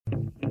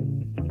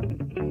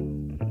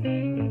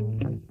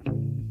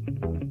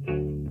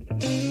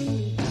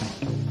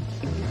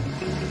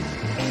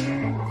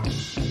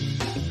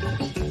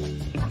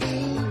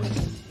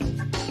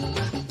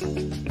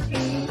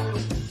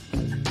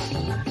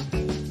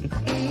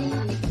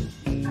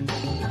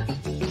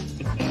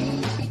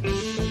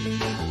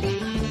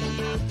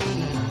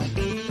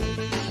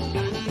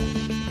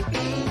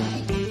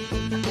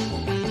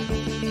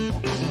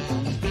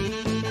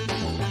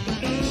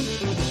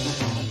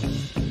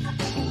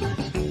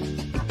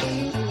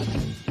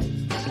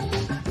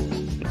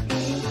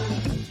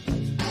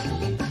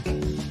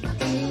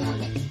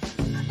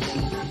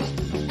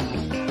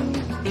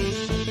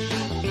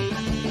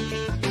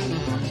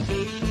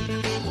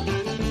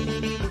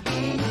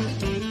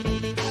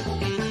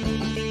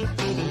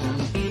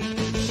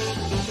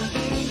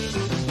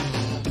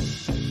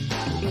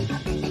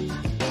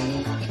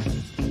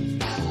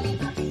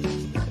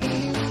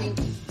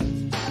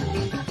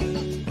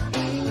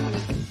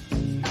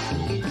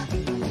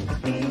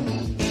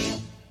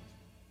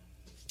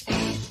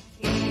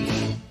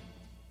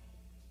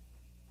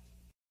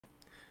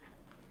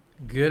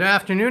Good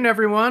afternoon,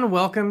 everyone.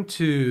 Welcome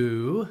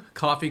to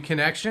Coffee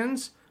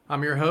Connections.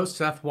 I'm your host,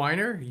 Seth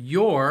Weiner,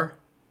 your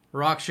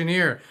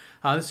Rocktioneer.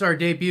 This is our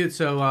debut,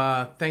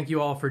 so thank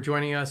you all for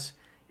joining us.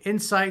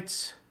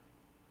 Insights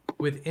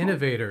with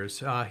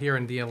Innovators here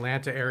in the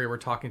Atlanta area. We're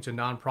talking to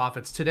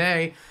nonprofits.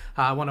 Today,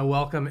 I want to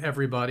welcome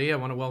everybody. I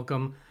want to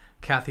welcome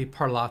Kathy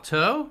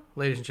Parlato.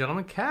 Ladies and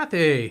gentlemen,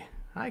 Kathy.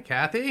 Hi,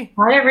 Kathy.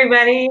 Hi,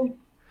 everybody.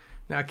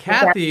 Now,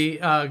 Kathy,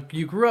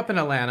 you grew up in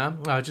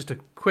Atlanta. Just a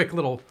quick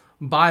little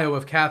bio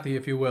of Kathy,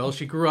 if you will.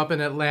 She grew up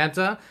in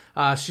Atlanta.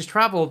 She's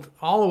traveled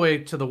all the way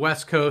to the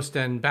West Coast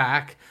and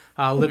back,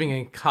 living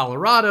in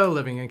Colorado,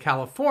 living in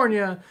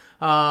California,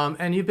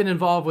 and you've been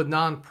involved with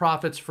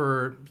nonprofits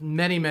for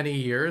many, many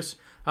years.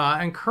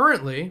 And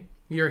currently,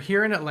 you're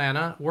here in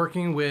Atlanta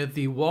working with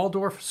the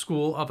Waldorf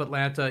School of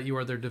Atlanta. You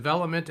are their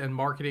development and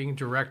marketing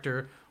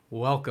director.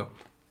 Welcome.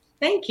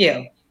 Thank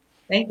you.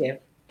 Thank you.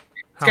 It's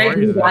How great are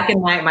to you be today? back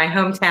in my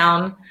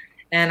hometown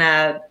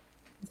and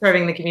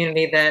serving the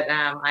community that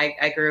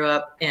I grew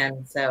up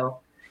in. So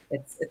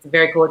it's a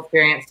very cool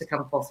experience to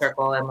come full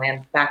circle and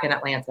land back in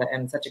Atlanta,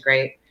 and such a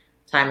great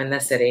time in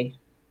this city.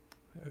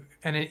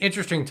 And an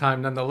interesting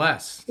time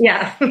nonetheless.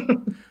 Yeah.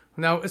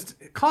 Now it's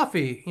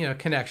coffee,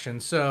 connection.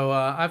 So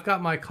I've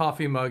got my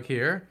coffee mug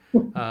here.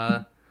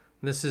 Uh,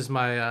 this is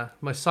my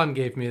son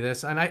gave me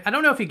this, and I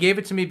don't know if he gave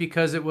it to me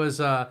because it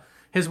was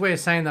his way of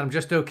saying that I'm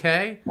just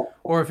okay,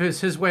 or if it's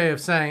his way of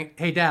saying,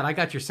 "Hey, Dad, I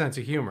got your sense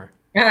of humor."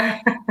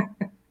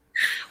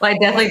 Well, I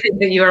definitely think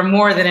that you are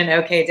more than an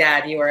okay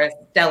dad. You are a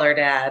stellar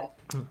dad.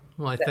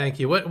 Well, I thank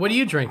you. What are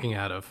you drinking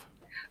out of?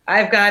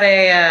 I've got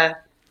a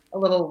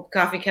little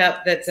coffee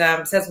cup that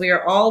says we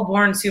are all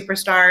born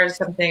superstars,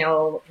 something, a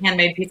little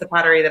handmade piece of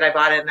pottery that I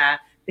bought in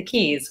the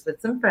Keys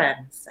with some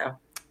friends. So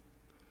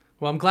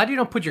Well, I'm glad you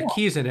don't put your yeah,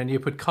 keys in it and you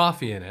put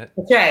coffee in it.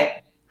 that's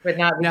right. Would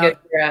not be good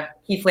Now, for a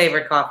key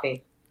flavored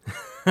coffee.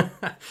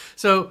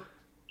 so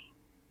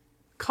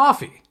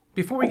coffee.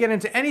 Before we get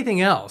into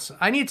anything else,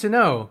 I need to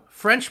know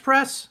French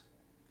press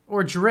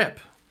or drip?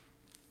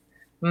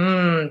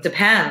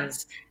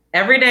 Depends.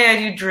 Every day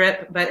I do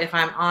drip, but if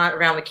I'm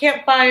around the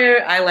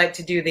campfire, I like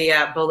to do the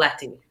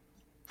Boletti.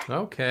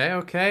 Okay,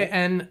 okay.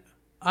 And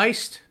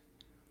iced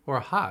or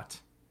hot?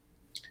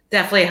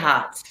 Definitely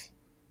hot.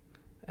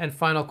 And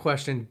final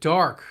question,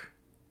 dark,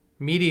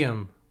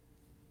 medium,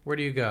 where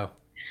do you go?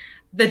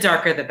 The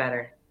darker, the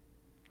better.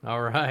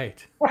 All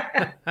right.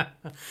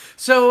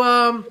 So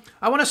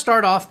I want to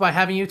start off by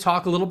having you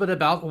talk a little bit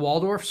about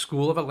Waldorf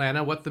School of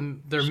Atlanta, what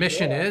their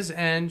mission Sure. is,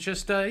 and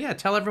just,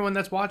 tell everyone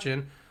that's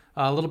watching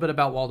a little bit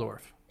about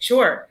Waldorf.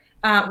 Sure.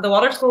 The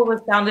Waldorf School was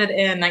founded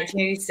in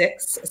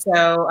 1986,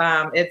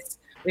 so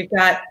we've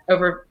got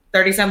over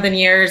 30 something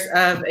years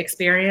of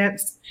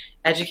experience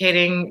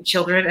educating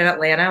children in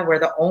Atlanta. We're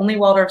the only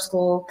Waldorf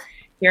school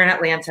here in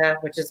Atlanta,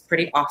 which is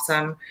pretty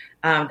awesome.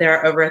 There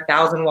are over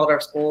 1,000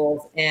 Waldorf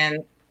schools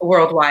in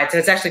worldwide, so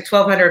it's actually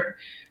 1,200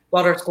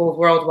 Waldorf schools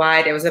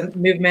worldwide. It was a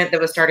movement that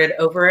was started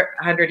over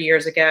 100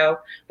 years ago.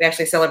 We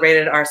actually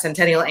celebrated our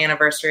centennial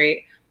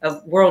anniversary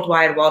of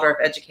worldwide Waldorf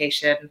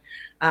education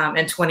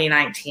in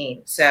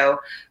 2019. So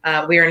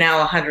we are now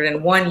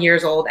 101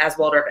 years old as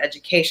Waldorf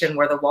education,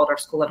 where the Waldorf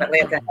School of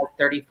Atlanta has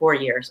 34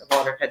 years of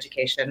Waldorf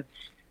education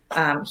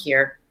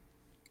here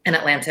in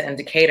Atlanta and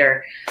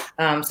Decatur.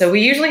 So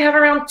we usually have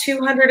around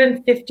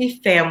 250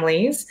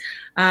 families,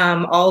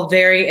 all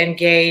very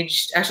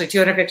engaged, actually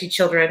 250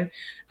 children,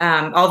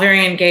 all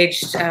very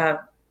engaged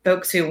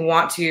folks who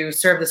want to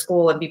serve the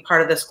school and be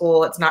part of the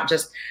school. It's not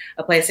just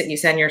a place that you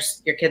send your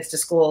kids to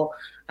school.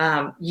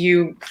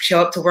 You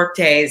show up to work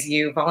days,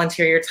 you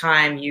volunteer your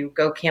time, you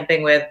go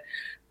camping with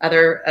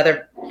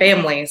other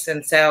families,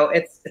 and so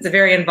it's a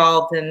very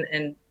involved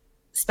and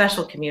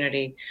special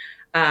community.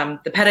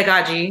 The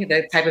pedagogy,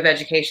 the type of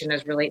education,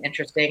 is really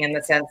interesting in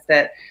the sense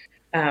that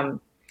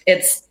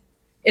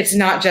it's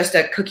not just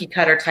a cookie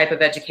cutter type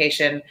of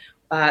education.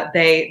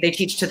 They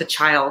teach to the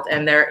child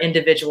and their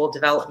individual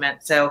development.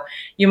 So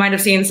you might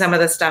have seen some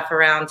of the stuff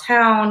around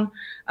town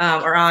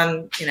or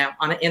on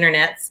the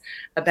internet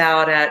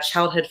about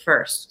childhood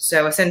first.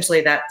 So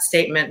essentially, that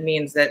statement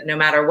means that no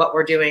matter what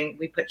we're doing,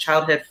 we put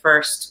childhood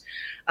first,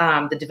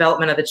 the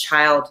development of the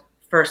child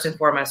first and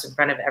foremost in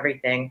front of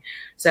everything.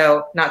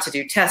 So not to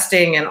do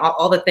testing and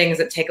all the things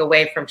that take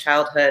away from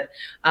childhood.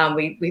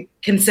 We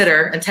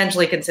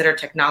intentionally consider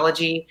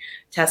technology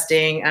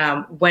testing,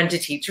 when to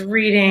teach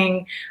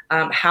reading,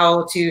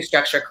 how to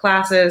structure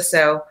classes.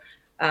 So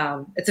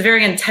it's a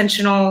very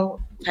intentional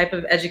type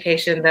of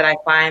education that I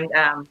find.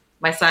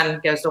 My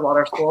son goes to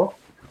Waldorf School.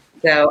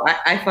 So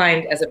I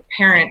find as a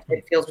parent,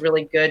 it feels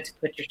really good to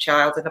put your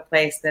child in a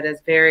place that is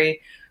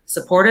very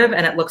supportive,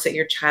 and it looks at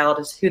your child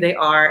as who they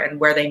are and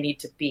where they need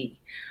to be.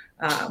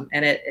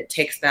 And it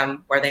takes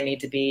them where they need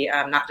to be,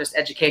 not just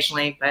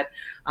educationally, but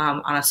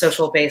on a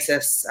social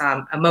basis,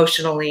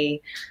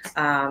 emotionally,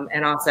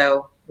 and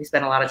also we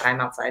spend a lot of time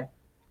outside.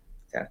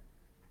 So.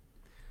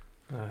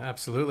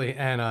 Absolutely.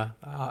 And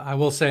I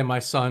will say my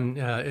son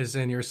is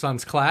in your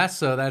son's class,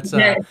 so that's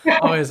Yeah.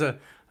 always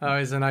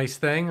a nice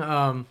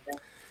thing.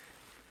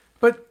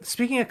 But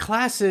speaking of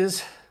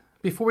classes,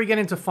 before we get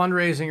into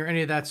fundraising or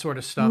any of that sort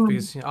of stuff,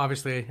 because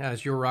obviously,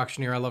 as you're a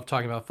auctioneer, I love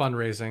talking about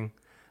fundraising.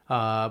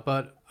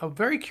 But I'm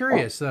very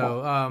curious,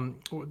 though.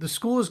 The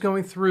school is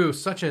going through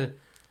such an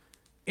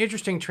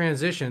interesting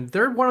transition.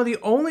 They're one of the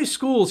only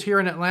schools here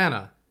in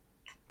Atlanta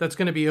that's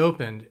going to be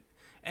opened,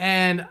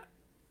 and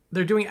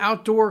they're doing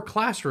outdoor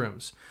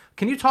classrooms.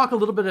 Can you talk a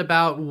little bit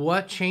about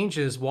what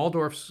changes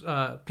Waldorf's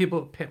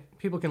people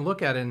can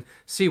look at and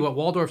see what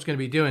Waldorf's going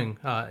to be doing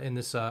in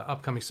this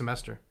upcoming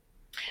semester?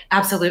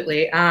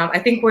 Absolutely. I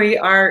think we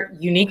are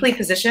uniquely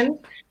positioned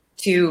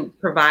to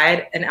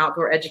provide an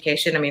outdoor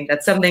education. I mean,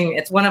 that's something,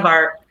 it's one of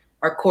our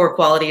core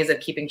qualities of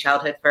keeping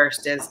childhood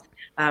first is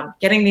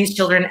getting these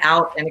children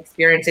out and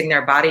experiencing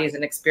their bodies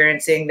and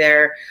experiencing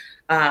their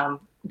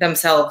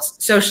themselves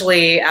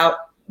socially out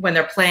when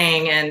they're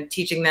playing and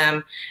teaching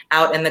them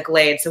out in the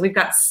glade. So we've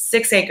got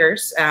 6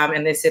 acres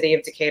in the city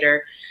of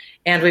Decatur,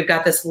 and we've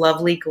got this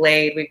lovely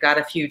glade. We've got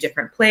a few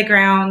different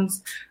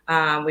playgrounds.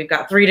 We've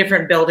got 3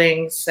 different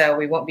buildings, so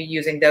we won't be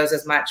using those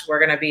as much.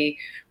 We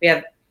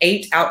have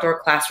 8 outdoor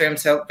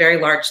classrooms, so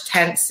very large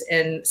tents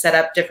and set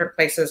up different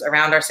places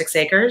around our 6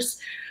 acres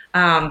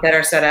that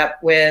are set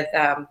up with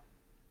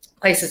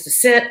places to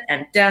sit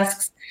and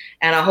desks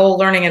and a whole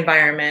learning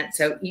environment.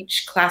 So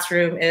each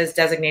classroom is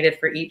designated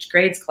for each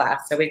grades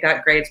class. So we've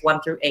got grades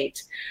 1 through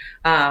 8.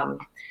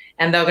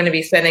 And they're going to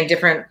be spending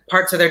different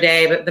parts of their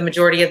day, but the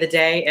majority of the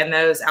day in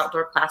those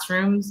outdoor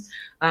classrooms,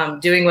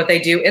 doing what they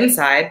do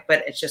inside,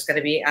 but it's just going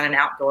to be on an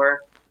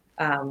outdoor,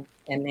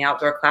 in the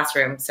outdoor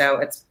classroom. So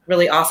it's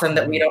really awesome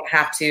that we don't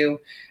have to,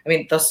 I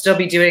mean, they'll still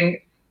be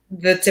doing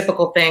the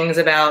typical things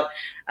about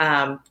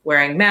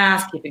wearing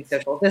masks, keeping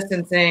social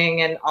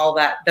distancing and all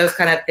that, those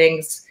kind of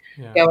things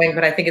going.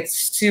 But I think it's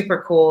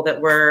super cool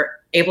that we're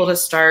able to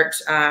start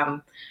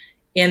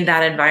in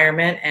that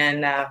environment,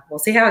 and we'll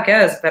see how it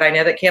goes. But I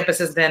know that campus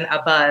has been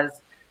a buzz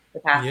the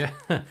past.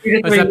 Yeah.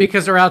 Is that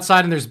because they're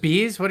outside and there's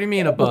bees? What do you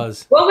mean a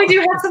buzz? Well, we do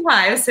have some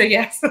hives. So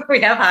yes,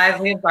 we have hives,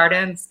 we have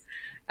gardens.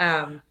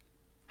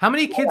 How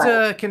many kids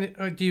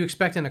do you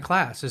expect in a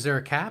class? Is there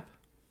a cap?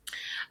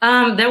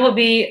 There will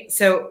be,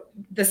 so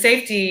the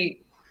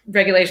safety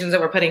regulations that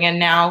we're putting in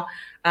now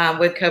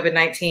with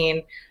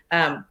COVID-19,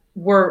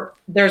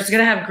 there's going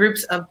to have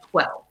groups of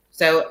 12.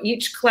 So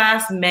each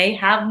class may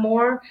have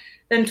more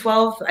than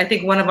 12. I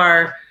think one of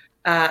our,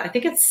 I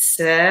think it's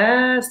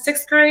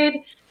 6th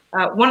grade.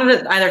 One of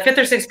the either 5th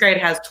or 6th grade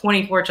has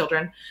 24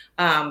 children,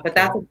 but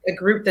that's a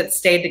group that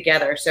stayed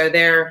together. So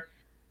their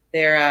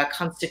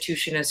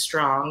constitution is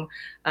strong,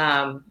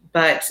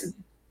 but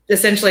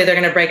essentially they're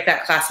going to break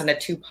that class into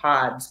 2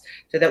 pods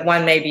so that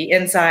one may be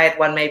inside,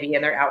 one may be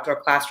in their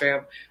outdoor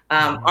classroom.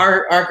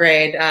 Our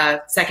grade,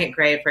 2nd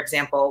grade, for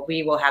example,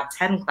 we will have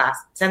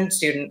 10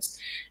 students.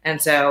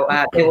 And so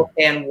they will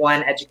stay in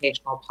one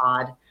educational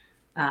pod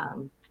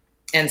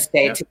and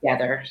stay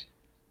together.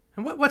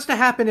 And what's to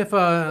happen if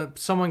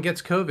someone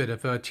gets COVID,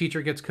 if a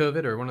teacher gets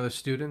COVID or one of the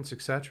students,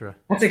 et cetera?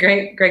 That's a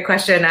great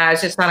question. I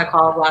was just on a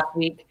call last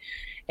week,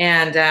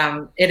 and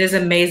it is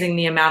amazing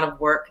the amount of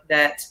work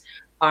that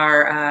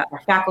our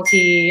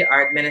faculty,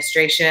 our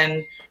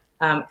administration,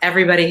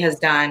 everybody has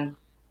done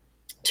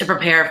to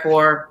prepare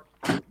for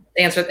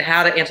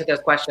how to answer those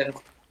questions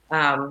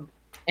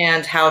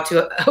and how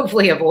to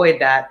hopefully avoid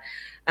that.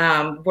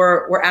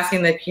 We're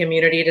asking the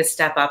community to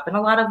step up in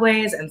a lot of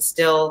ways, and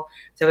so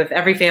if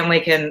every family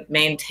can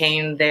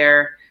maintain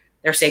their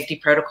safety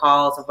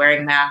protocols of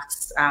wearing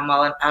masks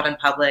while out in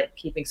public,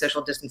 keeping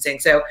social distancing,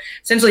 so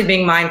essentially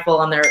being mindful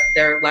on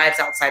their lives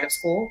outside of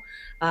school,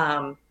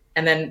 and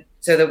then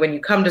so that when you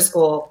come to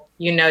school,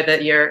 you know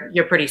that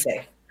you're pretty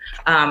safe.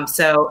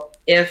 So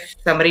if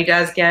somebody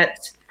does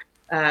get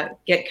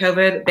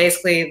COVID,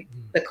 basically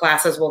the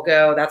classes will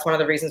go. That's one of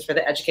the reasons for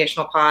the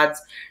educational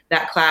pods.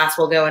 That class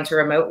will go into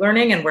remote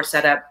learning, and we're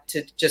set up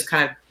to just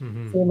kind of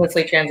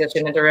seamlessly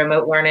transition into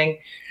remote learning.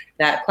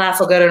 That class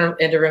will go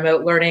into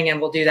remote learning, and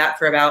we'll do that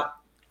for about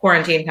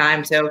quarantine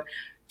time. So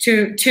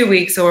two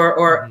weeks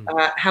or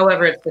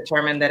however it's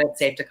determined that it's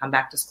safe to come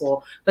back to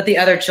school. But the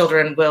other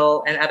children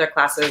will, and other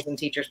classes and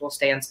teachers will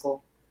stay in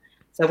school.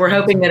 So we're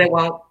hoping that it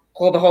won't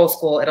pull the whole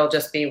school. It'll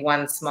just be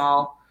one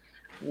small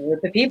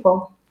group of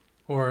people.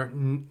 Or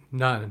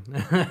none.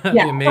 That'd be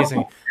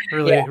amazing.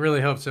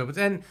 Really hope so. But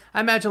then I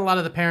imagine a lot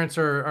of the parents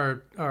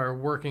are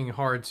working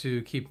hard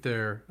to keep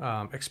their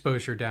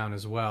exposure down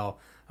as well,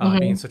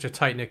 being such a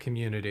tight-knit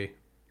community.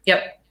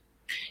 Yep.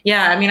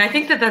 Yeah, I mean, I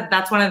think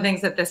that's one of the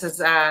things that this has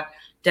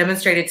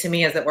demonstrated to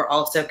me is that we're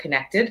all so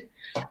connected.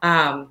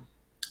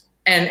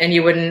 And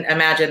you wouldn't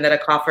imagine that a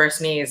cough or a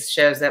sneeze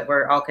shows that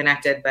we're all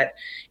connected. But,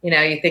 you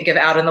think of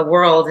out in the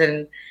world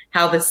and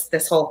how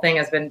this whole thing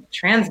has been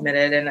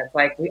transmitted, and it's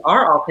like we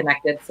are all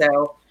connected.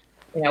 So,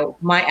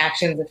 my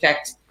actions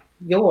affect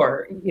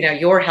your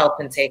health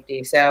and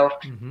safety. So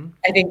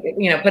I think,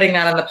 putting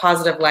that on the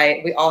positive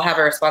light, we all have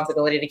a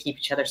responsibility to keep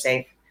each other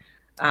safe.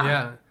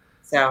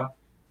 So.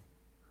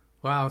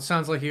 Wow. It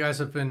sounds like you guys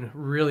have been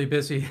really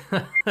busy.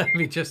 I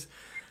mean, just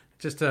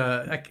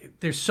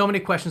there's so many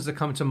questions that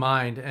come to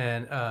mind,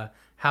 and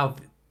I'm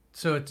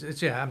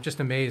just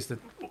amazed at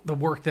the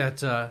work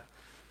that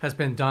has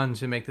been done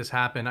to make this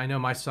happen. I know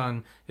my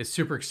son is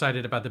super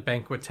excited about the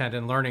banquet tent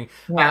and learning.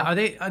 Yeah. Are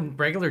they on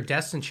regular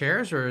desks and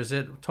chairs, or is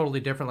it totally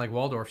different, like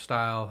Waldorf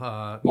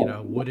style,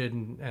 wooded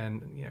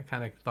and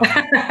kind of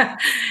fun?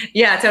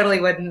 Yeah,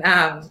 totally wouldn't.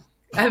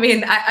 I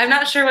mean, I'm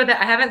not sure what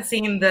I haven't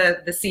seen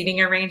the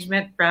seating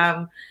arrangement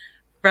from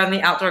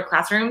the outdoor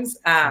classrooms.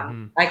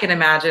 I can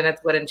imagine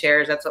it's wooden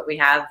chairs. That's what we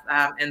have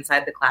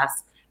inside the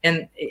class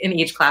in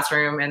each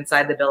classroom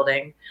inside the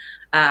building.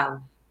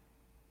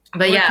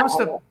 But yeah,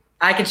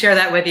 I can share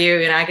that with you,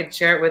 and I can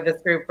share it with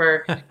this group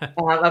or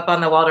up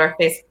on the Waldorf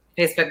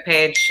Facebook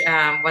page.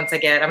 I'm going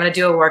to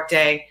do a work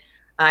day.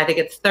 I think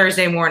it's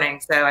Thursday morning,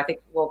 so I think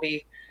we'll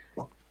be.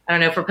 I don't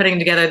know if we're putting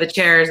together the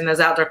chairs in those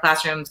outdoor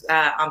classrooms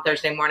on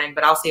Thursday morning,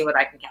 but I'll see what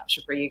I can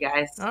capture for you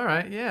guys. All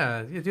right,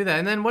 yeah, you do that.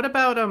 And then what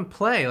about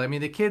play? I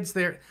mean, the kids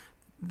there.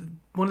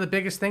 One of the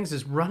biggest things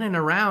is running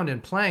around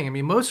and playing. I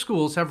mean, most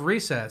schools have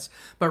recess,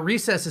 but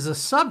recess is a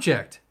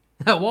subject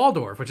at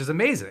Waldorf, which is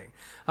amazing.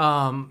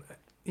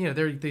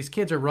 These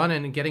kids are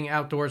running and getting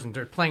outdoors, and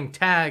they're playing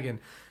tag, and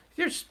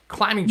they're just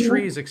climbing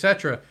trees,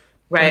 etc.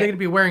 Right. Are they going to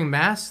be wearing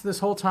masks this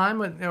whole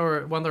time,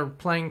 or when they're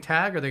playing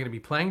tag? Are they going to be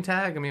playing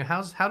tag? I mean,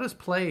 how does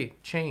play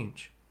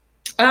change?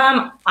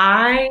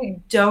 I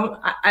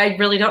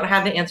really don't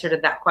have the answer to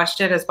that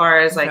question as far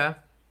as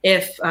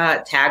if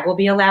tag will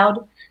be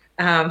allowed.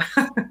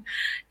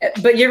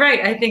 But you're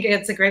right. I think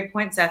it's a great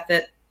point, Seth,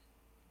 that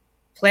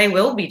play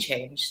will be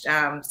changed.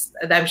 I'm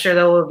sure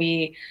there will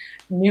be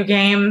new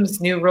games,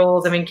 new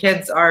rules. I mean,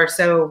 kids are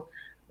so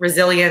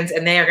resilient,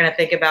 and they are going to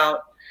think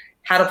about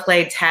how to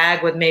play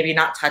tag with maybe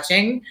not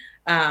touching.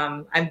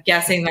 I'm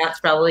guessing that's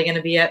probably going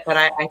to be it, but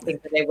I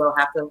think that they will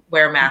have to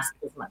wear masks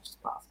as much as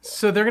possible.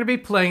 So they're going to be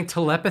playing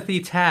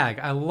telepathy tag.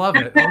 I love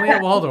it. Only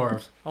at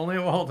Waldorf. Only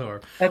at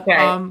Waldorf.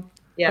 Okay.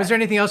 Is there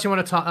anything else you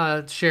want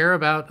to share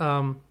about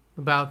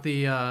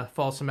the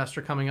fall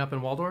semester coming up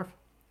in Waldorf?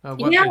 I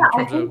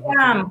think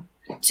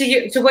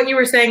to what you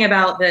were saying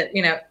about that,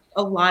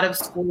 a lot of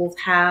schools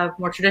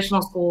more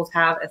traditional schools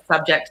have a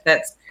subject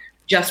that's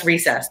just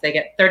recess. They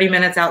get 30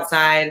 minutes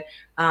outside.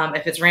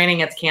 If it's raining,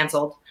 it's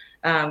canceled.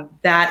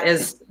 That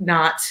is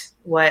not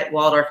what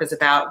Waldorf is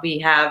about. We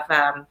have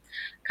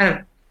kind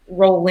of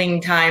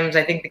rolling times.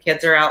 I think the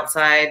kids are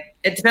outside.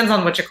 It depends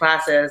on what your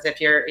class is. If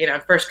you're,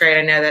 in first grade,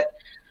 I know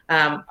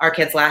that our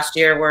kids last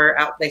year were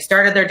out. They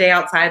started their day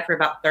outside for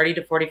about 30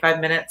 to 45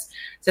 minutes.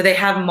 So they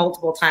have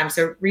multiple times.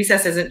 So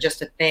recess isn't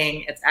just a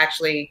thing. It's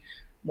actually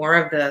more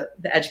of the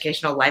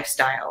educational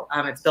lifestyle.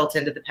 It's built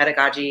into the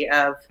pedagogy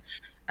of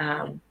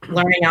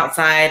learning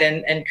outside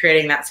and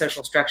creating that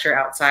social structure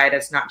outside.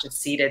 It's not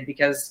just seated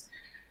because,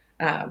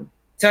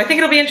 so I think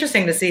it'll be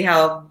interesting to see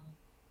how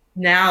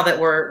now that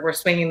we're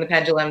swinging the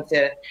pendulum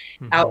to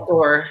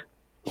more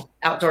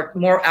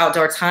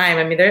outdoor time.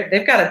 I mean,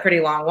 they've got a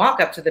pretty long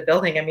walk up to the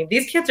building. I mean,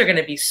 these kids are going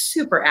to be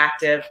super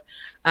active.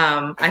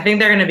 I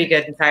think they're going to be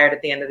good and tired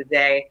at the end of the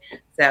day.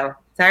 So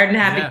tired and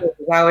happy kids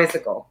is always the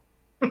goal.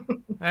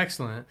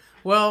 Excellent.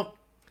 Well,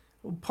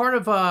 part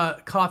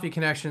of Coffee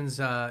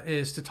Connections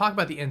is to talk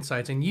about the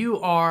insights, and you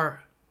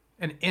are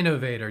an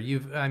innovator.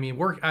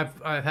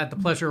 I've had the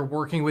pleasure of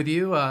working with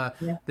you.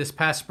 This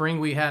past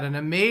spring, we had an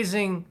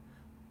amazing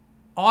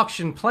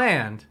auction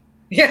planned.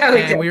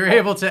 Yeah, we were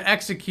able to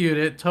execute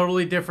it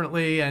totally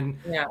differently, and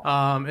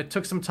it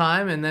took some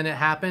time, and then it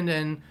happened.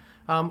 And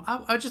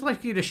I'd just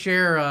like you to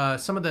share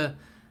some of the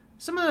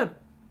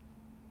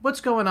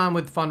what's going on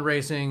with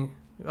fundraising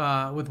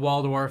with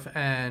Waldorf,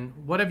 and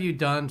what have you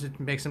done to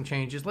make some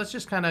changes. Let's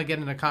just kind of get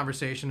in a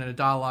conversation and a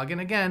dialogue. And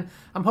again,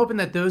 I'm hoping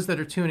that those that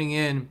are tuning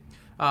in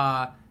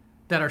that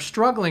are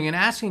struggling and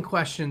asking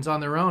questions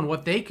on their own,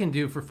 what they can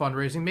do for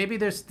fundraising, maybe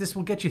this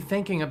will get you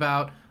thinking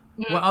about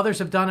what others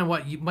have done and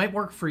what might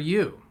work for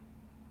you.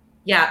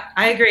 Yeah,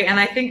 I agree. And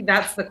I think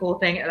that's the cool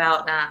thing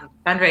about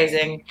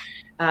fundraising,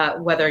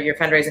 whether you're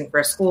fundraising for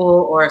a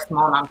school or a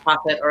small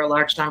nonprofit or a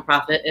large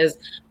nonprofit, is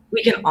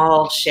we can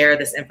all share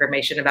this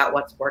information about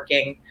what's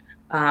working.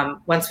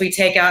 Once we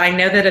take out, I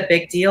know that a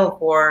big deal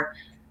for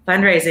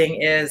fundraising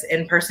is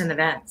in-person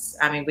events.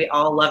 I mean, we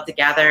all love to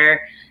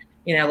gather,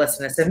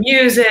 listen to some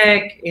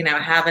music,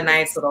 have a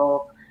nice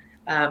little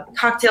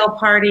cocktail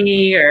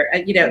party, or,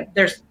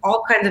 there's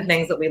all kinds of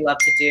things that we love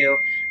to do.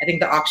 I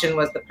think the auction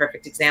was the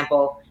perfect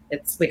example.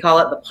 We call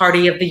it the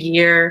party of the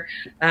year.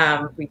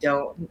 Everybody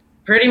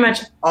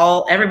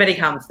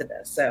comes to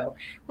this. So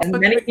as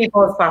many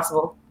people as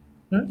possible.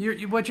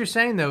 What you're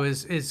saying though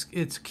is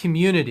it's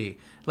community.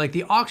 Like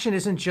the auction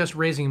isn't just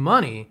raising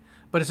money,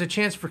 but it's a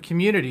chance for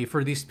community,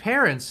 for these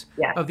parents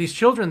of these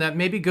children that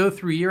maybe go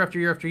through year after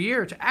year after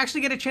year to actually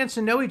get a chance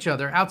to know each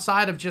other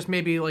outside of just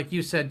maybe, like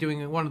you said,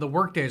 doing one of the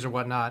work days or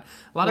whatnot.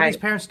 A lot of these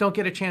parents don't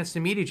get a chance to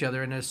meet each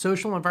other in a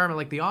social environment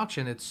like the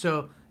auction.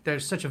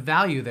 There's such a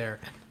value there.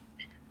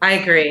 I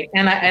agree.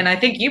 And I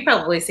think you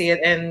probably see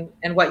it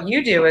in what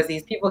you do, is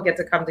these people get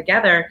to come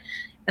together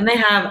and they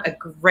have a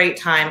great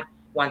time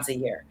once a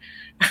year,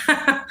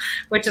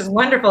 which is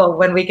wonderful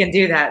when we can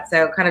do that.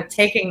 So kind of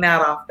taking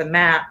that off the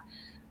map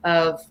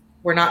of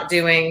we're not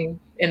doing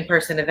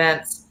in-person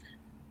events,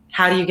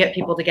 how do you get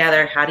people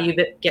together? How do you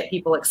get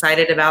people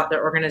excited about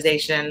their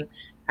organization?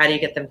 How do you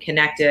get them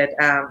connected?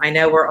 I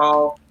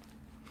know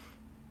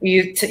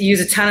we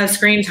use a ton of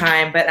screen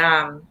time, but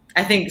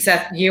I think,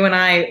 Seth, you and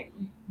I,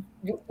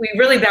 we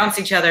really bounce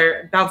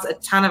a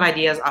ton of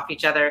ideas off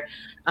each other.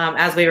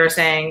 As we were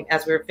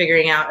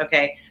figuring out,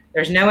 okay,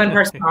 there's no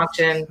in-person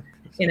auction,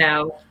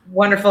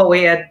 wonderful.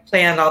 We had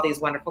planned all these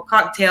wonderful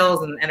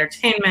cocktails and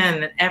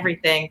entertainment and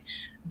everything,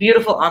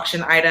 beautiful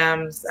auction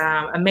items,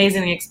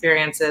 amazing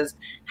experiences.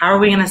 How are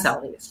we going to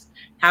sell these?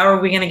 How are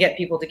we going to get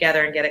people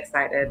together and get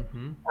excited?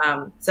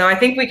 Mm-hmm. So I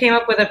think we came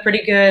up with a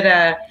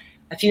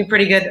few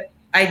pretty good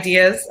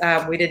ideas.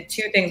 We did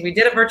two things. We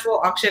did a virtual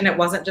auction. It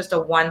wasn't just a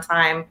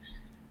one-time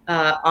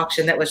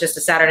auction that was just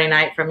a Saturday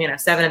night from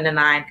 7 to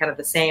 9, kind of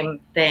the same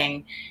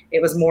thing.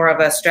 It was more of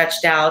a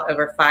stretched out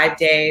over 5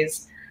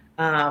 days.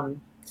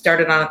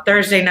 Started on a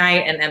Thursday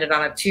night and ended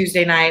on a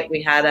Tuesday night.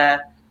 We had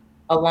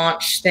a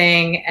launch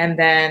thing, and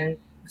then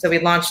so we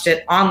launched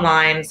it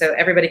online so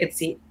everybody could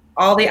see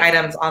all the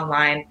items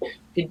online.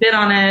 You could bid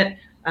on it,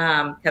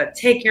 kind of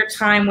take your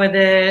time with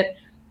it.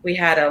 We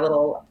had a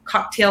little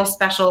cocktail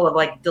special of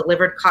like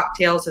delivered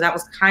cocktails, so that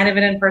was kind of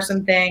an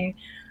in-person thing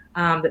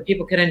that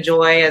people could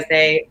enjoy as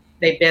they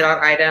bid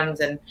on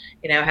items and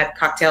had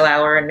cocktail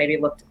hour and maybe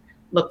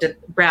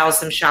browsed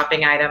some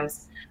shopping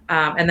items.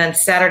 And then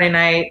Saturday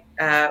night,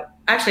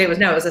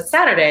 it was a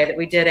Saturday that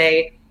we did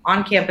a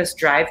on-campus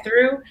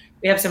drive-through.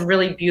 We have some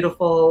really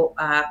beautiful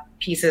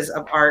pieces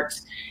of art,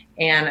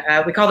 and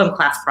we call them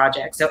class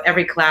projects. So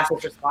every class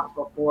is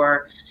responsible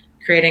for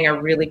creating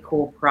a really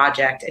cool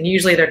project. And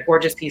usually they're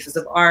gorgeous pieces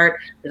of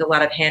art. There's a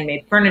lot of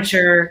handmade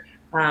furniture,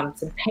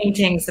 some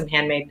paintings, some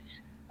handmade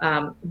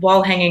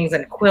wall hangings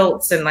and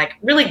quilts, and like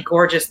really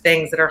gorgeous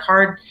things that are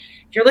hard.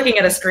 If you're looking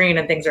at a screen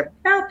and things are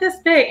about this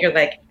big, you're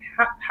like,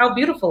 how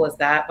beautiful is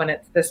that when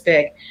it's this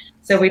big?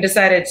 So we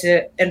decided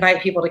to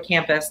invite people to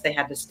campus. They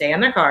had to stay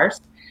in their cars.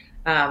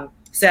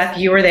 Seth,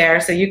 you were there,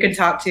 so you can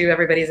talk to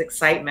everybody's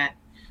excitement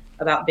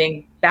about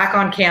being back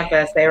on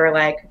campus. They were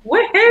like,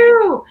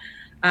 woohoo!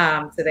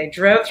 So they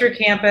drove through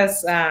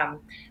campus, kind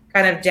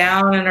of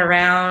down and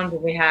around.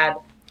 We had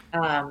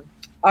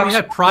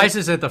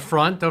prizes at the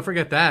front. Don't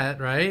forget that,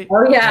 right?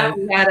 Oh yeah,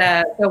 we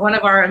had so one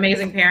of our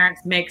amazing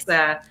parents makes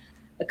a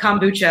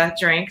kombucha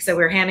drink. So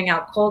we were handing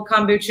out cold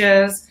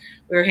kombuchas.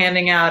 We were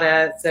handing out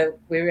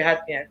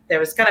there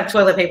was kind of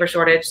toilet paper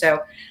shortage, so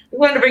we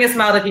wanted to bring a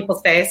smile to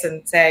people's face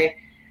and say,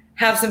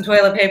 have some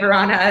toilet paper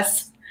on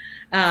us.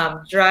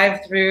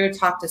 Drive through,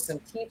 talk to some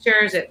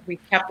teachers. We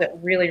kept it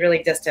really,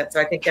 really distant. So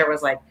I think there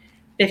was like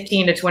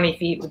 15 to 20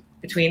 feet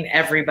between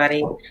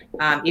everybody,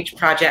 each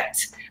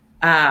project.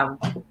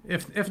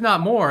 If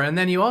not more. And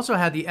then you also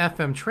had the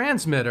FM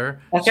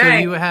transmitter. That's so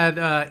right. You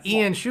had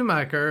Ian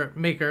Schumacher,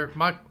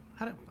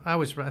 I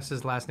always press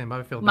his last name.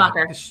 I feel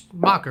Mocker.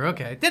 Mocker.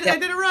 Okay, I did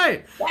it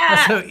right.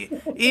 Yeah. So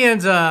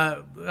Ian's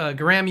a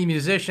Grammy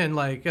musician,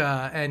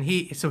 and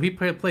he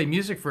played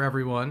music for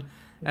everyone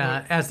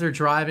as they're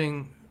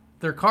driving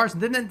their cars.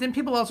 And then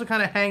people also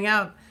kind of hang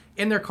out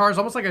in their cars,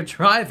 almost like a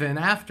drive-in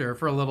after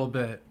for a little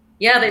bit.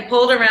 Yeah, they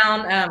pulled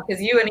around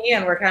because you and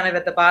Ian were kind of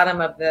at the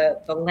bottom of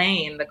the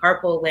lane, the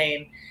carpool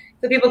lane.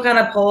 So people kind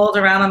of pulled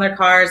around on their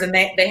cars, and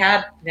they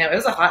had it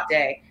was a hot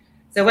day.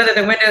 So whether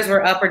the windows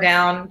were up or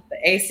down, the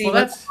AC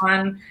was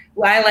on.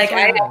 I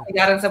actually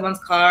got in someone's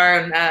car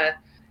and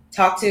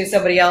talked to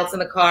somebody else in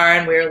the car,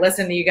 and we were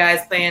listening to you guys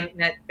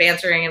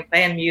bantering and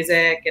playing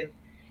music, and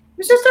it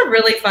was just a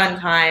really fun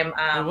time.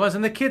 It was,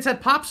 and the kids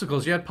had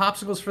popsicles. You had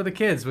popsicles for the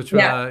kids, which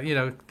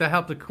that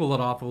helped to cool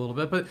it off a little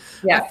bit. But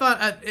I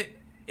thought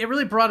it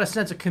really brought a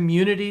sense of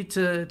community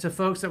to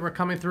folks that were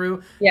coming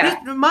through. Yeah,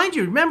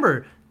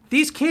 remember.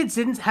 These kids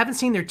haven't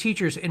seen their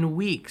teachers in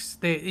weeks.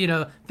 It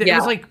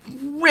was like,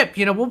 rip,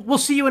 we'll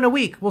see you in a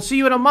week. We'll see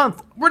you in a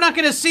month. We're not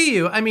going to see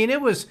you. I mean, it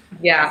was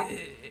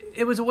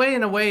a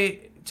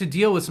way to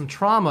deal with some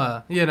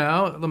trauma,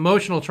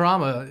 emotional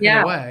trauma in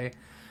a way.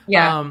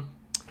 Yeah.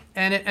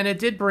 And it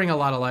did bring a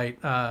lot of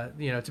light,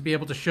 to be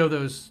able to show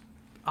those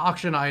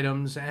auction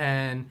items,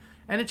 and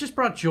it just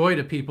brought joy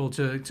to people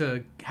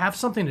to have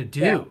something to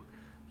do,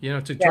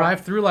 to drive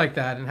through like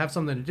that and have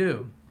something to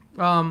do.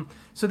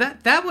 So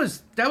that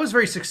was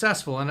very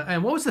successful.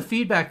 And what was the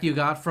feedback you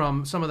got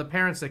from some of the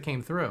parents that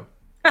came through?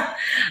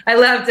 I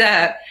loved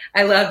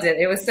it.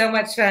 It was so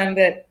much fun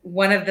that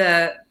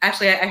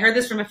I heard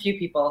this from a few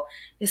people.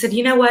 They said,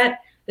 you know what?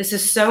 This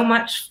is so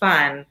much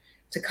fun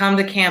to come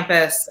to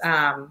campus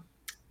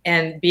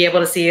and be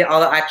able to see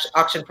all the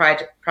auction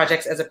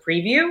projects as a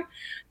preview.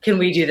 Can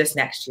we do this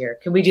next year?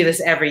 Can we do this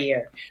every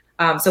year?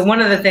 So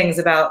one of the things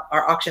about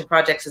our auction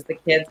projects is the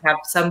kids have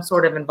some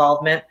sort of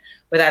involvement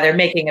with either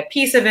making a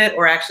piece of it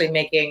or actually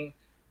making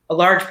a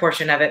large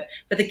portion of it.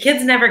 But the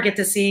kids never get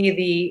to see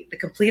the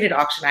completed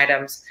auction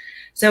items.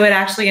 So it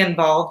actually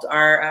involved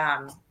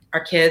our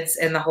kids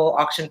in the whole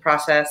auction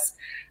process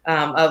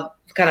of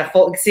kind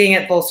of seeing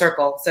it full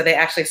circle. So they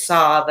actually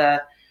saw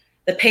the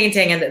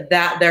painting and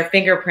that their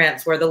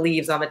fingerprints were the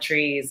leaves on the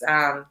trees.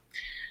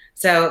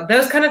 So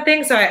those kind of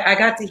things. So I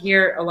got to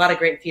hear a lot of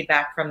great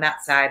feedback from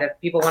that side of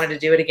people wanted to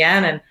do it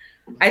again. And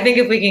I think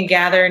if we can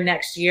gather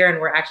next year and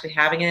we're actually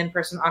having an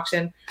in-person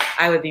auction,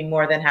 I would be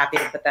more than happy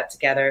to put that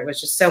together. It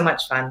was just so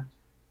much fun.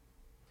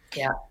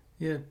 Yeah.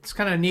 Yeah, it's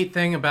kind of a neat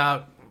thing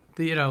about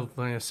the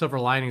like, silver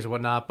linings and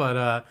whatnot,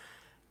 but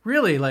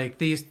really like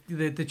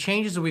the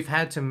changes that we've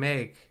had to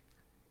make.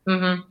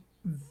 Mm-hmm.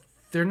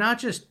 They're not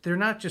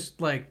just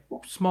like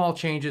small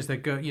changes that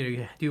go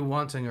you do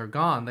once and you're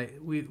gone.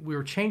 We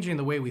were changing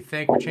the way we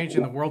think. We're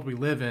changing the world we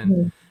live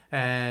in,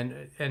 and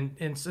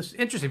it's just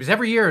interesting because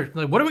every year,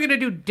 like, what are we going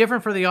to do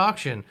different for the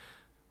auction?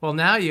 Well,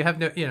 now you have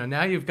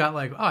now you've got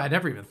like, oh, I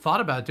never even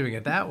thought about doing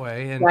it that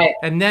way, and Right.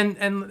 and then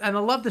and I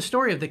love the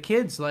story of the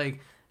kids,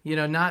 like,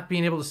 not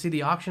being able to see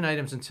the auction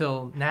items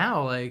until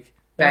now. Like,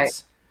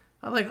 that's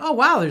I'm like, oh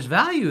wow, there's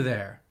value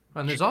there,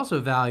 and there's also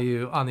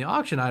value on the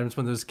auction items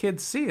when those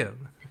kids see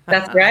them.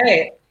 That's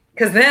right.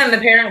 Because then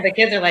the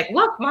kids are like,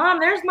 look, Mom,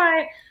 there's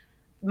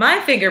my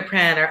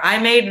fingerprint, or I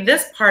made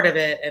this part of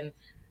it. And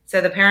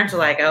so the parents are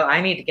like, oh,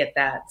 I need to get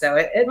that. So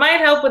it might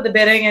help with the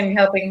bidding and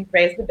helping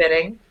raise the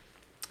bidding.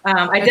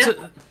 I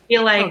definitely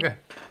feel like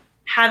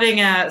having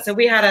so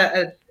we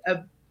had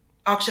a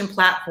auction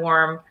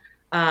platform,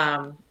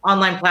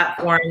 online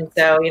platform.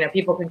 So,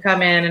 people can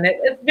come in and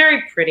it's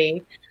very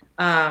pretty.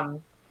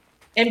 And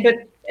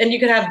you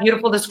could have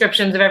beautiful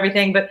descriptions of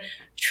everything, but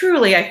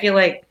truly I feel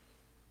like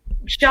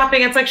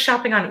shopping, it's like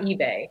shopping on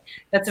eBay.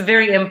 That's a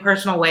very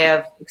impersonal way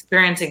of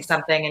experiencing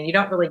something, and you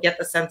don't really get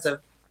the sense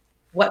of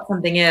what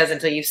something is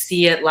until you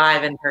see it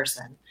live in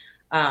person.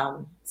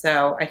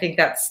 So I think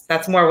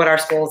that's more what our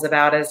school is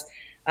about, is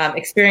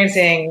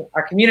experiencing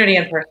our community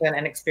in person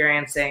and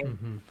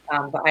experiencing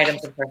the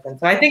items in person.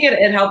 So I think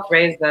it helped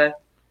raise the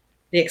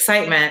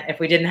excitement if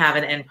we didn't have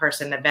an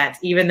in-person event,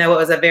 even though it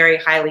was a very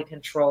highly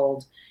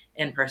controlled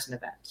in-person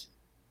event,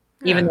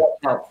 even though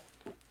it helped.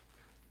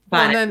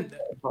 Well,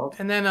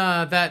 and then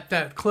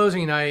that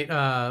closing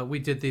night, we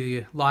did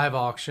the live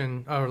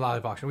auction.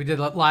 We did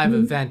a live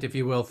event, if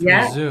you will,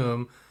 through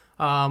Zoom.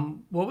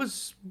 What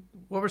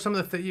were some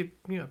of the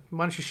why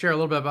don't you share a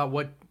little bit about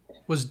what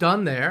was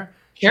done there?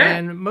 Sure.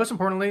 And most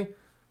importantly,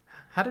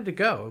 how did it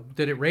go?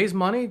 Did it raise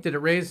money? Did it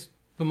raise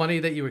the money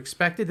that you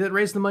expected? Did it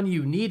raise the money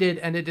you needed?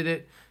 And did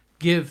it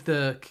give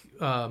did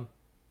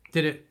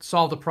it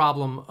solve the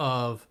problem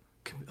of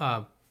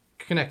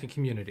connecting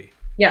community?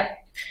 Yeah.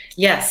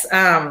 Yes.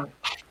 I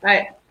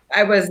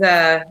was,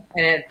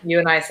 and you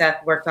and I,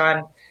 Seth, worked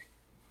on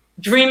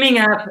dreaming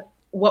up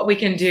what we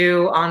can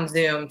do on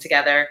Zoom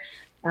together,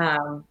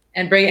 and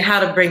how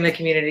to bring the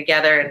community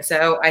together. And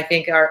so I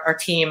think our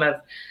team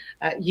of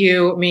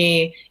you,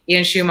 me,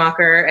 Ian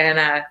Schumacher,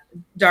 and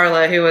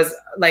Darla, who was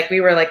like, we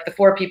were like the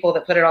four people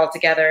that put it all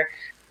together.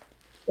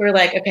 We were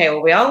like, okay,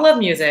 well, we all love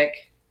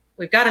music.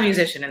 We've got a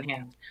musician in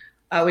hand.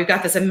 We've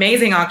got this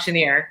amazing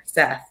auctioneer,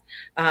 Seth,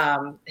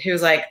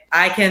 who's like,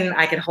 I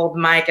can hold the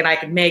mic and I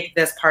can make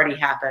this party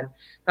happen.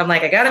 I'm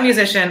like, I got a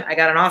musician, I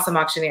got an awesome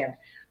auctioneer.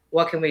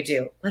 What can we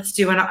do? Let's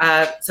do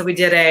so we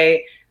did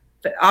a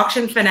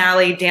auction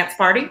finale dance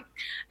party.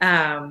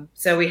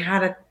 So we had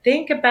to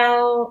think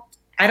about,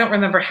 I don't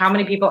remember how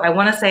many people, I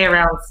want to say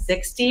around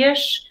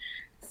 60-ish.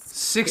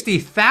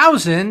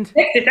 60,000?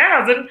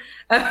 60,000.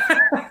 I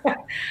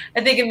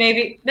think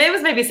it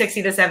was maybe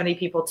 60 to 70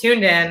 people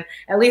tuned in,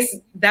 at least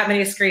that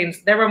many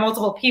screens. There were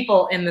multiple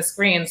people in the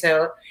screen,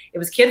 so it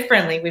was kid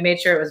friendly. We made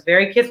sure it was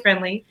very kid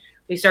friendly.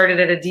 We started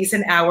at a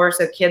decent hour,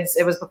 so kids,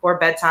 it was before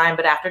bedtime,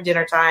 but after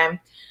dinner time.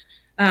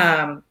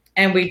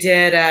 And we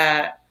did,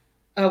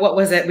 what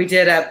was it? We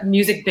did a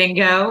music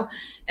bingo.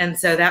 And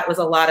so that was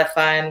a lot of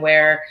fun,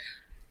 where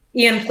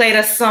Ian played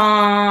a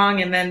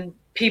song and then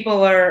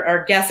people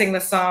are guessing the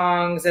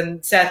songs,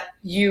 and Seth,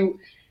 you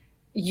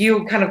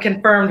kind of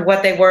confirmed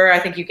what they were. I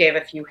think you gave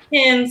a few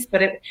hints,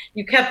 but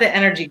you kept the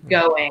energy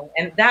going,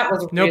 and that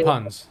was no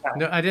puns. Fun.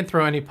 No, I didn't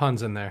throw any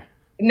puns in there.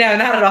 No,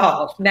 not at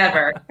all.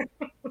 Never.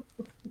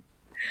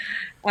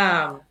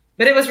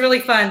 But it was really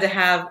fun to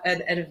have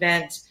an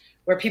event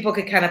where people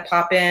could kind of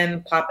pop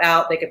in, pop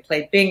out. They could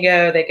play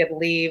bingo, they could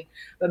leave,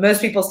 but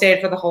most people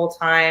stayed for the whole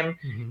time.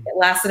 It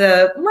lasted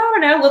a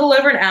little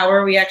over an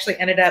hour. We actually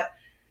ended up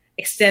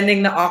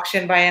extending the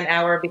auction by an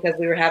hour because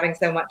we were having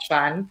so much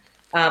fun.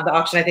 The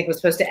auction, I think, was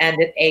supposed to end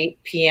at 8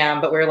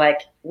 p.m., but we were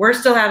like, we're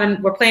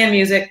playing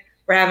music,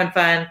 we're having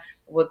fun.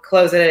 We'll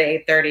close it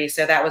at 8:30.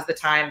 So that was the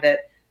time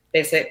that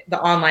basically the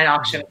online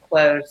auction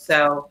closed.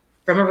 So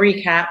from a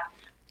recap,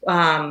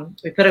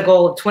 we put a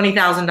goal of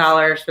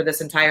 $20,000 for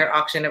this entire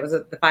auction. It was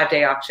the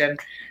 5-day auction.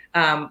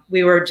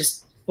 We were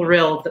just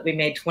thrilled that we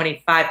made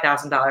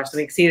 $25,000. So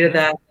we exceeded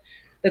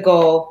the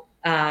goal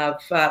by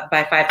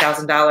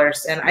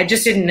 $5,000. And I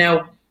just didn't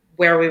know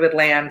where we would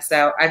land.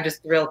 So I'm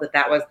just thrilled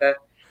that was the.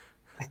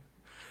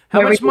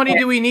 How much money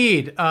do we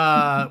need?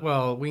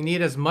 Well, we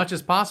need as much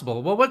as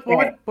possible. Well,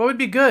 what would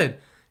be good?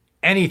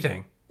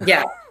 Anything.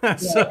 Yeah.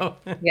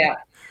 Yeah.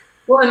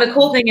 Well, and the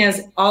cool thing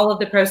is all of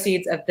the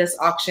proceeds of this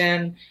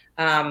auction,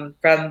 from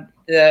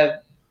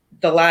the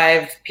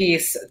live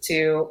piece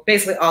to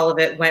basically all of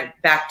it, went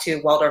back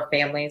to Waldorf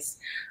families.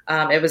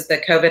 It was the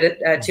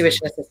COVID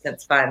tuition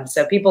assistance fund.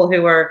 So people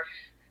who were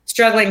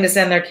struggling to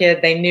send their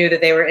kid. They knew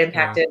that they were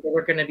impacted. Yeah. They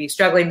were going to be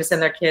struggling to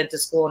send their kid to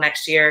school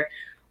next year.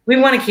 We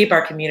want to keep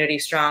our community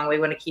strong. We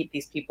want to keep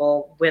these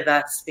people with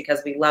us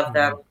because we love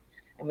them,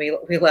 and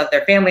we love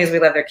their families. We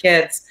love their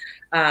kids.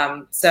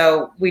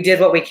 So we did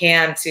what we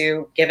can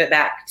to give it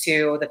back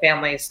to the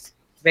families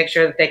to make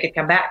sure that they could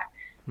come back.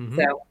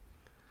 So,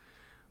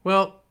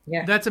 well,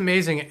 yeah, that's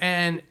amazing.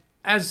 And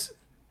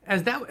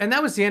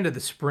that was the end of the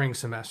spring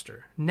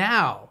semester.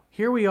 Now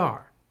here we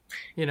are.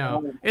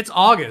 It's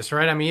August,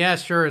 right? I mean, yeah,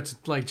 sure, it's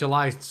like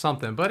July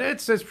something, but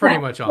it's pretty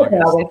much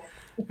August.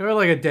 We're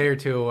like a day or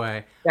two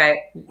away. Right.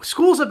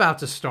 School's about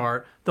to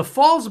start. The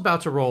fall's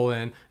about to roll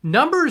in.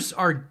 Numbers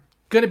are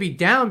going to be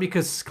down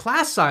because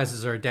class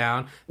sizes are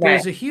down.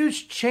 There's a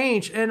huge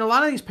change, and a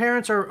lot of these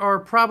parents are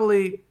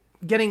probably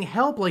getting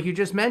help, like you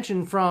just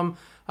mentioned, from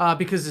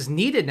because it's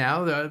needed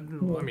now.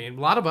 I mean,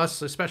 a lot of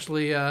us,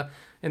 especially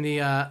in the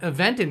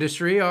event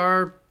industry,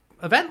 are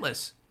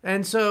eventless.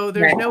 And so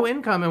there's no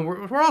income, and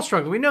we're all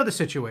struggling. We know the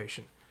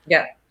situation.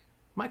 Yeah.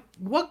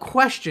 What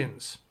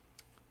questions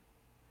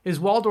is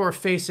Waldorf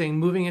facing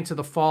moving into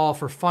the fall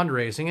for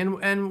fundraising?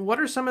 And what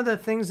are some of the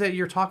things that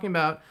you're talking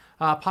about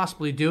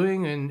possibly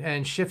doing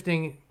and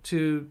shifting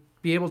to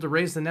be able to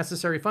raise the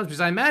necessary funds?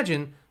 Because I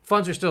imagine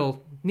funds are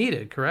still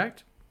needed,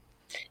 correct?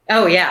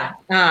 Oh, yeah.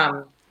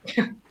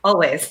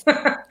 Always.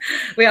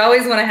 We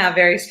always want to have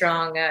very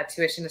strong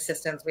tuition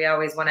assistance. We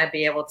always want to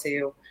be able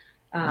to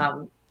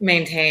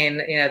maintain,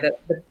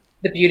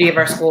 the beauty of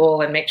our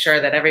school and make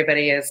sure that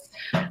everybody is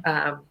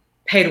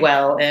paid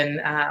well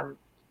and,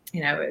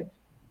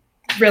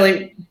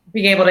 really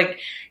being able to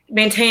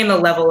maintain the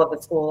level of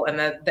the school and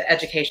the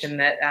education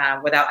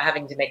that without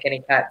having to make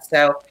any cuts.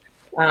 So,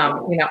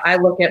 I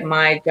look at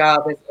my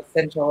job as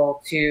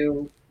essential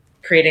to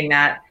creating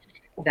that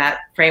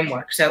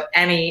framework. So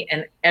any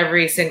and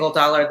every single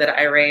dollar that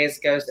I raise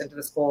goes into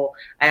the school.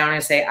 I don't want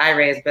to say I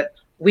raise, but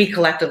we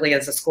collectively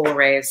as a school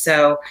raise.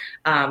 So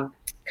kind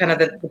of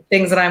the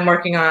things that I'm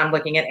working on, I'm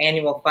looking at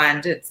annual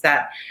fund. It's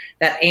that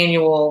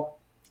annual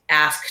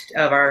ask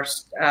of our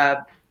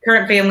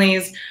current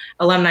families,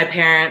 alumni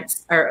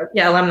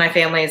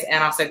families,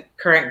 and also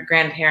current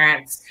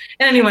grandparents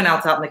and anyone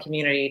else out in the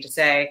community to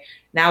say,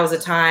 now is the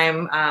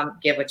time,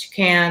 give what you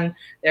can.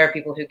 There are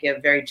people who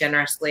give very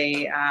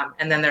generously.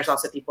 And then there's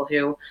also people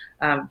who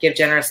give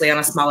generously on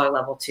a smaller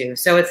level too.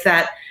 So it's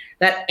that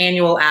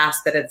annual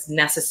ask that it's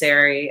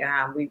necessary.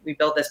 We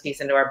build this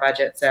piece into our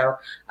budget. So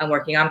I'm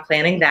working on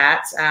planning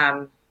that.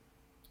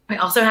 We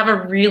also have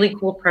a really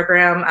cool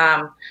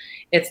program.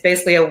 It's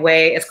basically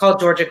it's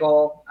called Georgia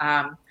Goal.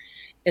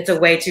 It's a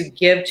way to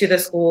give to the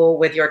school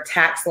with your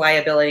tax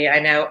liability. I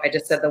know I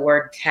just said the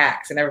word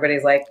tax and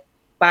everybody's like,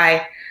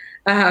 bye.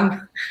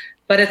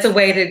 But it's a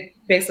way to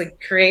basically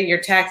create your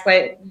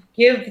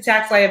give the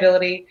tax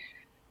liability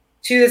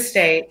to the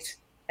state,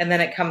 and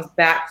then it comes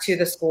back to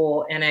the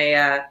school in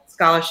a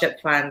scholarship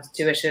fund,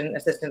 tuition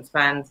assistance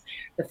funds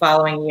the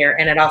following year.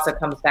 And it also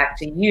comes back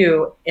to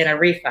you in a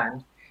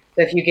refund.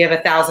 So if you give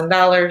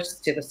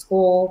 $1,000 to the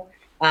school,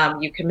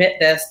 you commit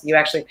this, you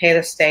actually pay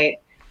the state.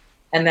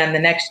 And then the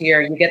next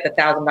year you get the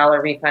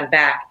 $1,000 refund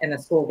back and the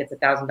school gets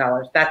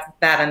 $1,000. That's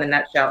that in a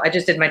nutshell. I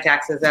just did my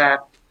taxes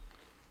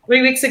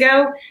 3 weeks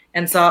ago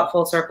and saw it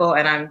full circle.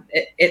 And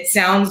it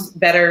sounds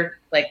better.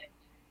 Like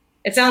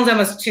it sounds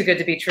almost too good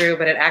to be true,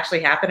 but it actually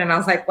happened. And I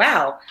was like,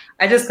 wow,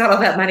 I just got all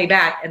that money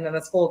back. And then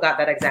the school got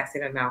that exact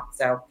same amount.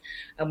 So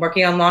I'm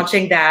working on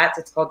launching that.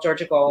 It's called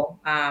Georgia Goal.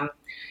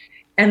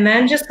 And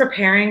then just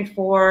preparing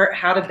for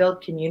how to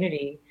build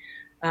community.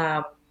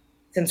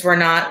 Since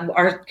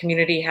our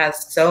community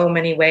has so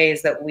many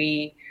ways that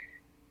we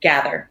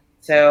gather.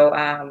 So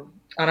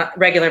on a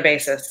regular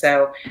basis.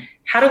 So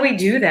how do we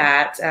do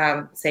that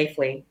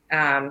safely?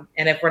 And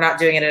if we're not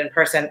doing it in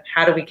person,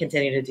 how do we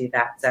continue to do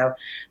that? So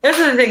those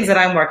are the things that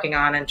I'm working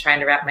on and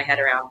trying to wrap my head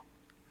around.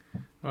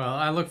 Well,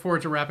 I look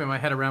forward to wrapping my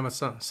head around with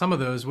some of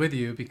those with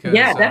you because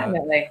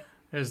definitely.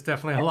 There's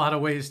definitely a lot of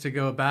ways to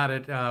go about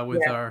it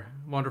with our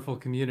wonderful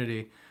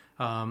community.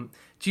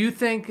 Do you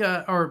think,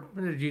 or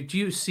do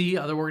you see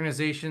other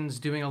organizations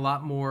doing a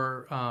lot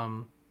more?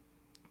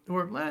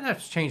 Or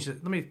let's change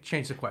it. Let me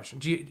change the question.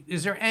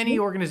 Is there any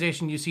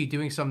organization you see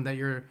doing something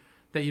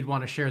that you'd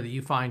want to share that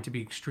you find to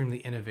be extremely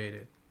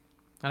innovative?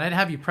 And I'd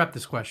have you prep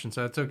this question,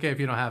 so it's okay if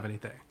you don't have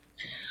anything.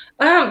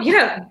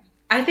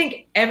 I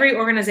think every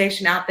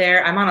organization out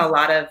there. I'm on a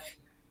lot of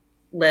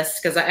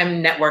lists because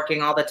I'm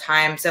networking all the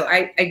time. So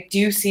I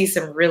do see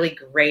some really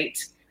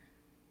great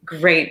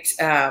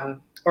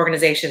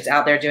organizations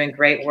out there doing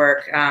great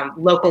work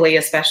locally,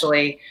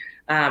 especially.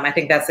 I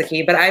think that's the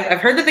key. But I've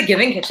heard that the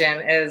Giving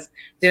Kitchen is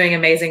doing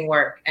amazing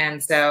work.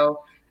 And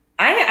so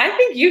I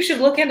think you should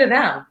look into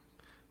them.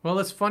 Well,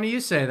 it's funny you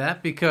say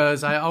that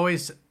because I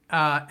always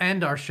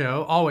end our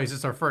show. Always,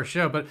 it's our first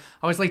show. But I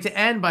always like to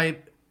end by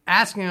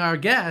asking our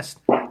guest,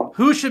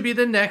 who should be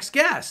the next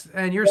guest?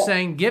 And you're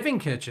saying Giving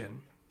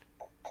Kitchen.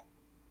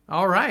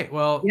 All right.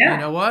 Well, you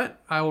know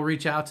what? I will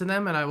reach out to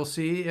them and I will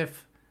see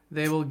if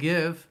they will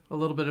give a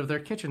little bit of their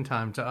kitchen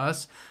time to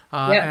us.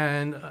 Yeah.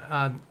 And,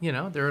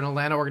 they're an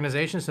Atlanta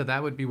organization, so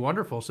that would be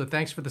wonderful. So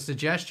thanks for the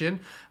suggestion.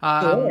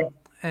 Sure.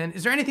 And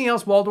is there anything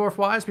else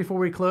Waldorf-wise before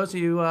we close that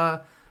you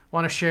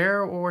want to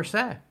share or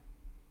say?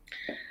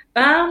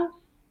 No,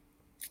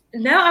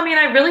 I mean,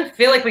 I really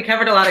feel like we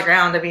covered a lot of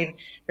ground. I mean,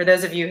 for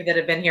those of you that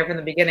have been here from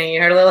the beginning, you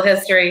heard a little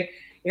history.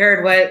 You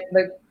heard what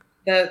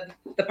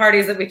the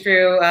parties that we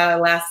threw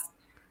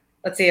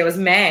it was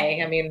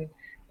May. I mean,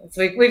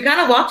 so we've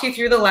kind of walked you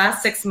through the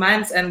last 6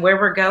 months and where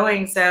we're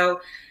going.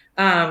 So,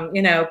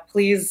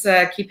 please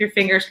keep your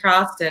fingers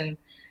crossed and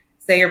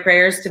say your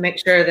prayers to make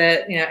sure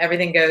that,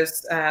 everything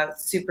goes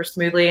super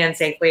smoothly and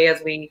safely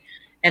as we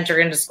enter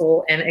into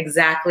school. And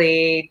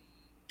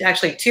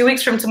actually 2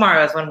 weeks from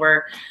tomorrow is when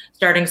we're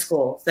starting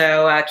school.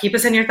 So keep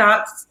us in your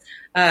thoughts.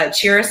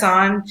 Cheer us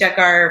on. Check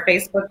our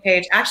Facebook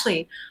page.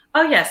 Actually,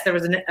 oh yes, there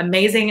was an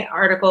amazing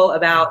article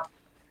about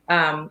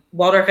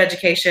Waldorf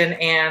education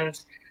and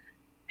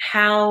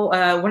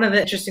how one of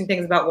the interesting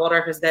things about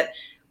Waldorf is that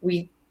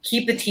we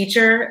keep the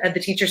teacher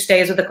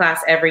stays with the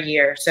class every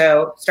year.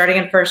 So starting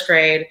in first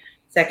grade,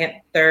 second,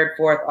 third,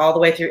 fourth, all the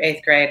way through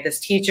eighth grade, this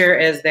teacher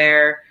is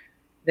their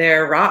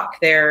rock,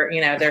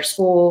 their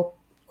school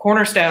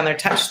cornerstone, their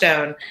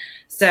touchstone.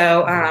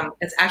 So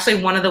it's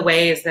actually one of the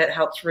ways that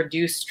helps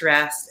reduce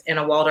stress in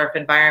a Waldorf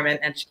environment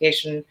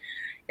education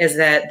is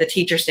that the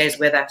teacher stays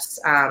with us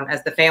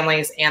as the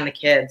families and the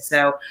kids.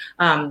 So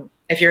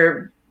if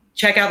you're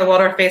check out the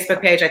Waldorf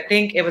Facebook page, I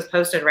think it was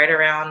posted right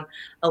around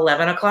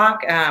 11 o'clock.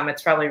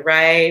 It's probably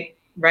right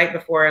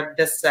before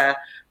this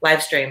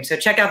live stream. So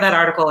check out that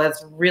article.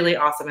 It's really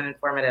awesome and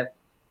informative.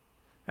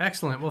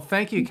 Excellent. Well,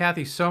 thank you,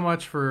 Kathy, so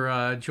much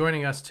for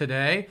joining us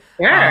today.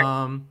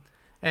 Sure.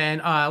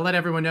 And let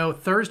everyone know,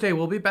 Thursday,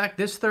 we'll be back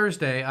this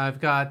Thursday.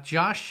 I've got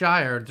Josh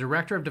Shire,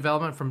 Director of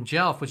Development from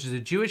JELF, which is a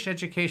Jewish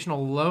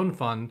Educational Loan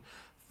Fund,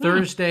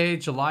 Thursday,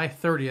 July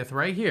 30th,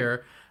 right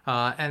here.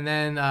 And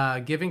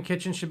then Giving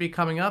Kitchen should be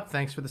coming up.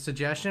 Thanks for the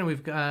suggestion.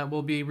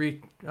 We'll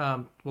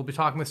be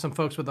talking with some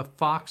folks with the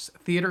Fox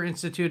Theater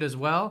Institute as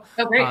well.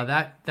 Oh, great.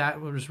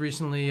 That was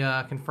recently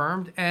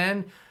confirmed.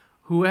 And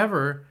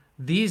whoever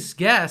these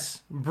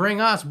guests bring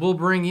us, will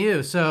bring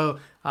you. So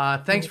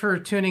thanks for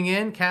tuning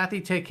in. Kathy,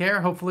 take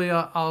care. Hopefully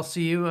I'll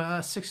see you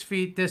 6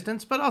 feet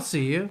distance, but I'll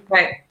see you.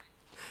 Right.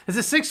 Is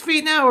it 6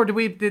 feet now, or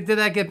did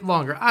that get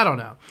longer? I don't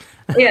know.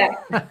 Yeah.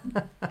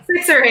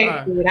 6 or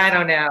 8 feet. I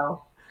don't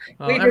know.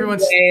 Everyone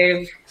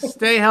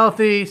stay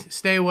healthy,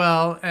 stay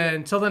well, and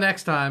until the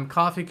next time,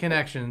 Coffee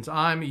Connections.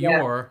 I'm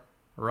your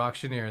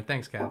Rocktioneer.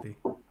 Thanks, Kathy.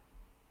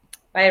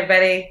 Bye,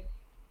 everybody.